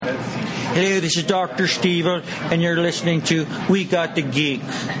Hello, this is Dr. Stevel, and you're listening to We Got the Geek.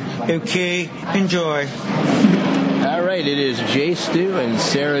 Okay, enjoy. All right, it is Jay Stu and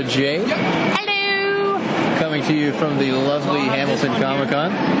Sarah J. Hello. Coming to you from the lovely Hamilton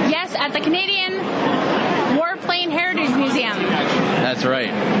Comic-Con. Yes, at the Canadian Warplane Heritage Museum. That's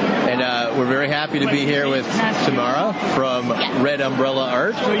right. And we're very happy to be here with Tamara from Red Umbrella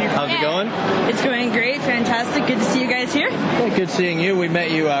Art. How's it going? It's going great. Fantastic. Good to see you guys here. Yeah, good seeing you. We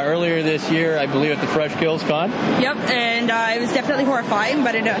met you earlier this year, I believe, at the Fresh Kills Con. Yep, and it was definitely horrifying,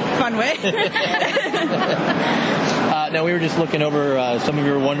 but in a fun way. Now, we were just looking over some of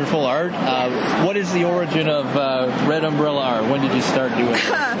your wonderful art. What is the origin of Red Umbrella Art? When did you start doing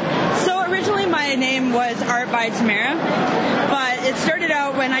it? So originally my name was Art by Tamara, but it started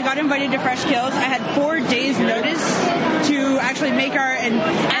out when I got invited to Fresh Kills. I had 4 days notice to actually make art, and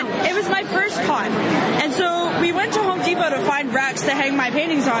it was my first con. And so we went to Home Depot to find racks to hang my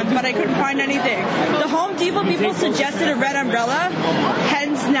paintings on, but I couldn't find anything. The Home Depot people suggested a red umbrella,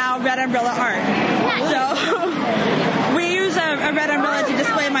 hence now Red Umbrella Art. So we use a red umbrella to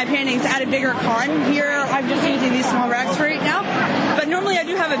display my paintings at a bigger con. Here I'm just using these small racks for right now. But normally I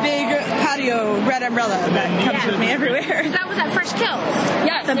do have a big patio red umbrella that comes with me everywhere. That was at Fresh Kills.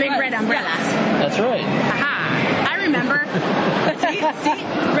 Yes, the big red umbrella. That's right. Aha. I remember. See?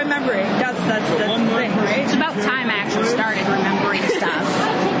 Remembering. That's the thing, right? It's about time I actually started remembering stuff.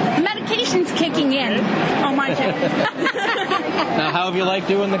 Medication's kicking in. Oh, my God. Now, how have you liked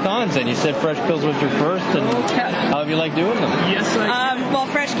doing the cons then? You said Fresh Kills was your first, and how have you liked doing them? Well,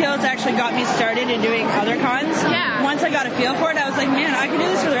 Fresh Kills actually got me started in doing other cons. Yeah. Once I got a feel for it, I was like, man, I can do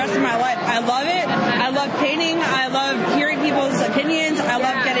this for the rest of my life. I love it. I love painting. I love hearing people's opinions. I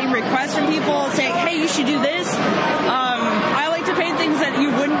love getting requests from people saying, hey, you should do this. I like to paint things that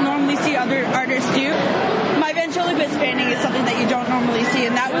you wouldn't normally see other artists do. My ventriloquist painting is something that you don't normally see,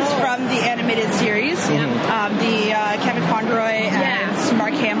 and that was from the animated series, the Kevin Conroy and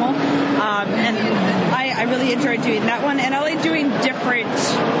Mark Hamill. And I really enjoyed doing that one, and I like doing different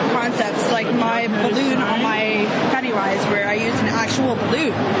concepts, like my balloon on my Pennywise, where I use an actual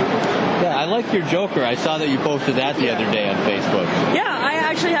balloon. Yeah, I like your Joker. I saw that you posted that the other day on Facebook. Yeah, I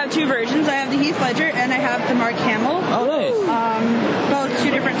actually have 2 versions. I have the Heath Ledger, and I have the Mark Hamill. Oh, nice. Both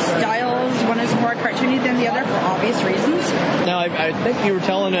 2 different styles. One is more cartoony than the other for obvious reasons. Now, I think you were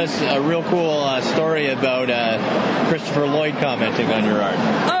telling us a real cool story about Christopher Lloyd commenting on your art.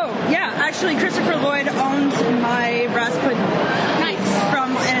 Oh, yeah. Actually, Christopher Lloyd owns my Rasputin. Nice.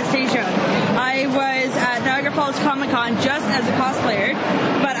 From Anastasia. I was at Niagara Falls Comic Con just as a cosplayer,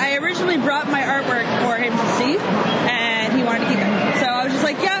 but I originally brought my artwork for him to see, and he wanted to keep it. So I was just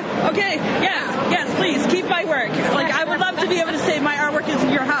like, yeah, okay, yes, please, keep my work. Like, I would love to be able to say my artwork is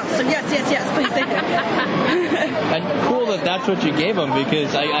in your house, so yes, please, thank you. And cool that that's what you gave him,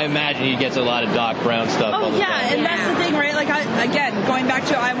 because I imagine he gets a lot of Doc Brown stuff all the time. And that's the thing, right? Like, again, going back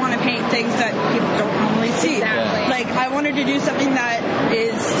to I want to paint things that people don't normally see. Exactly. Like, I wanted to do something that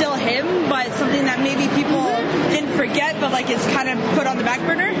is still him, but something that maybe people didn't forget, but like it's kind of put on the back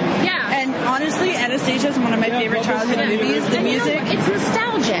burner. Yeah. And honestly, Anastasia is one of my favorite childhood movies. The music. You know, it's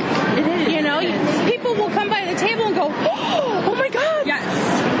nostalgic. It is. You know, people will come by the table and go, oh my God. Yes.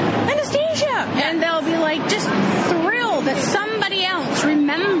 Anastasia. And they'll be like just thrilled that somebody else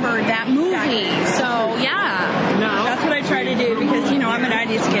remembered that movie. So, yeah. That's what I try to do because, you know, I'm a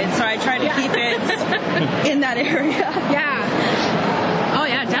 90s kid, so I try to keep it in that area. Yeah. Oh,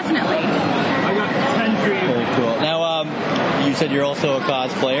 yeah, definitely. Very cool. Now, you said you're also a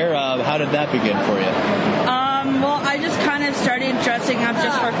cosplayer. How did that begin for you? Well, I just kind of started dressing up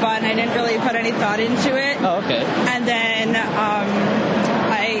just for fun. I didn't really put any thought into it. Oh, okay. And then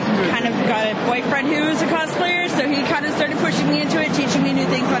I kind of got a boyfriend who was a cosplayer, so he kind of started pushing me into it, teaching me new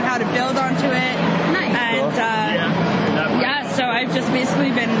things on how to build onto it. Nice. And so I've just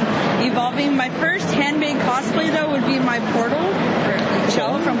basically been evolving. My first handmade cosplay, though, would be my Portal,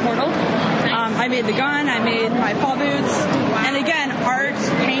 Shell from Portal. I made the gun, I made my fall boots, and again, art,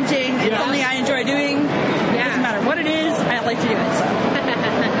 painting, it's something I enjoy doing. It doesn't matter what it is, I like to do it, so.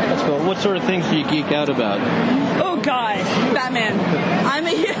 That's cool. What sort of things do you geek out about? Oh, God, Batman. I'm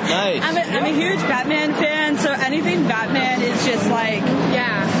a huge Batman fan, so anything Batman is just like,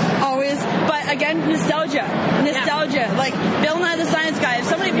 always, but again, nostalgia. Like, Bill Nye the Science Guy, if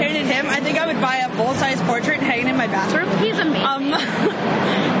somebody painted him, I think I would buy a full-size portrait and hang it in my bathroom. He's amazing.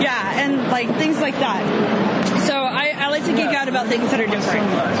 And like things like that. So I like to geek out about things that are different.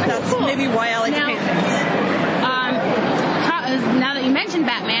 That's maybe why I like to paint things. Now that you mentioned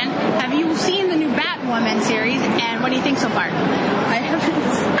Batman, have you seen the new Batwoman series, and what do you think so far? I haven't.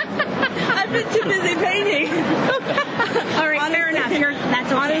 I've I've been too busy painting. All right, fair enough. That's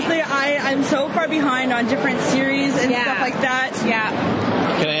okay. Honestly, I'm so far behind on different series and stuff like that. Yeah.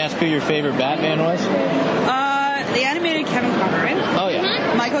 Can I ask who your favorite Batman was? The animated Kevin Conroy. Oh,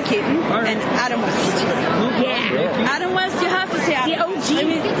 yeah. Michael Keaton and Adam West. Yeah. Adam West, you have to say Adam The OG. West. I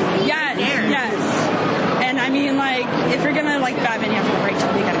mean, yes. And I mean, like, if you're gonna like Batman, you have to go right to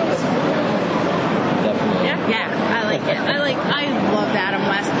the gotta go. Definitely. Yeah, I like it. I love Adam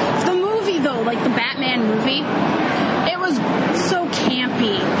West. The movie though, like the Batman movie, it was so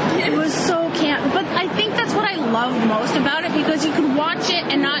campy. It was so camp. But I think that's what I loved most about it, because you could watch it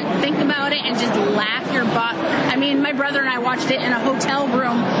and not think about it and just laugh your butt. I mean, my brother and I watched it in a hotel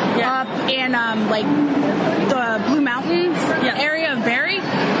room up in like the Blue Mountains area of Barrie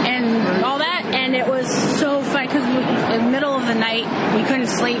and all that, and it was so fun because in the middle of the night we couldn't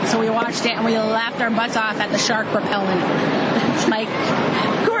sleep, so we watched it and we laughed our butts off at the shark repellent. Like,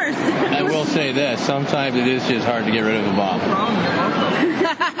 of course. I will say this: sometimes it is just hard to get rid of a bomb.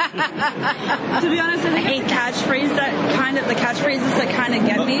 To be honest, I think it's the catchphrases that kind of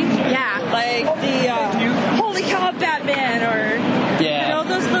get me. Yeah. Like the "Holy cow, Batman," or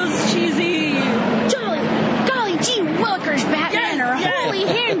those cheesy Golly gee willikers, Batman, or holy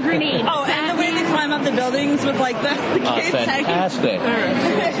hand grenade. Oh, and the way they climb up the buildings with like the kids. Fantastic.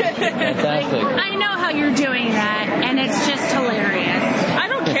 Fantastic. I know how you're doing that, and it's just hilarious. I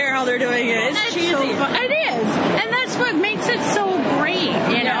don't care how they're doing it. It's cheesy. So fun. It is, and that's what makes it so great,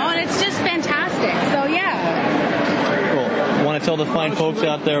 you know. And it's just fantastic. So yeah. Cool. Want to tell the fine folks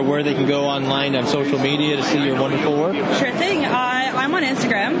out there where they can go online on social media to see your wonderful work? Sure thing. I'm on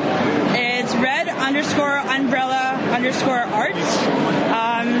Instagram. It's red_umbrella_art.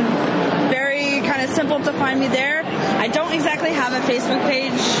 Very kind of simple to find me there. I don't exactly have a Facebook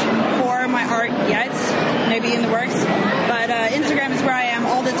page for my art yet, maybe in the works, but Instagram is where I am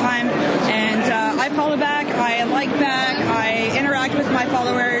all the time, and I follow back, I like back, I interact with my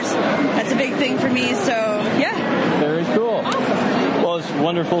followers. That's a big thing for me, so yeah. Very cool. Well, it's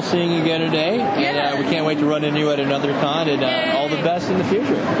wonderful seeing you again today, and we can't wait to run into you at another con, and all the best in the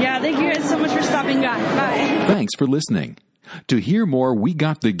future. Yeah, thank you guys so much for stopping by. Bye. Thanks for listening. To hear more We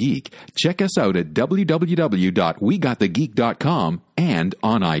Got the Geek, check us out at www.wegotthegeek.com and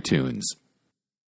on iTunes.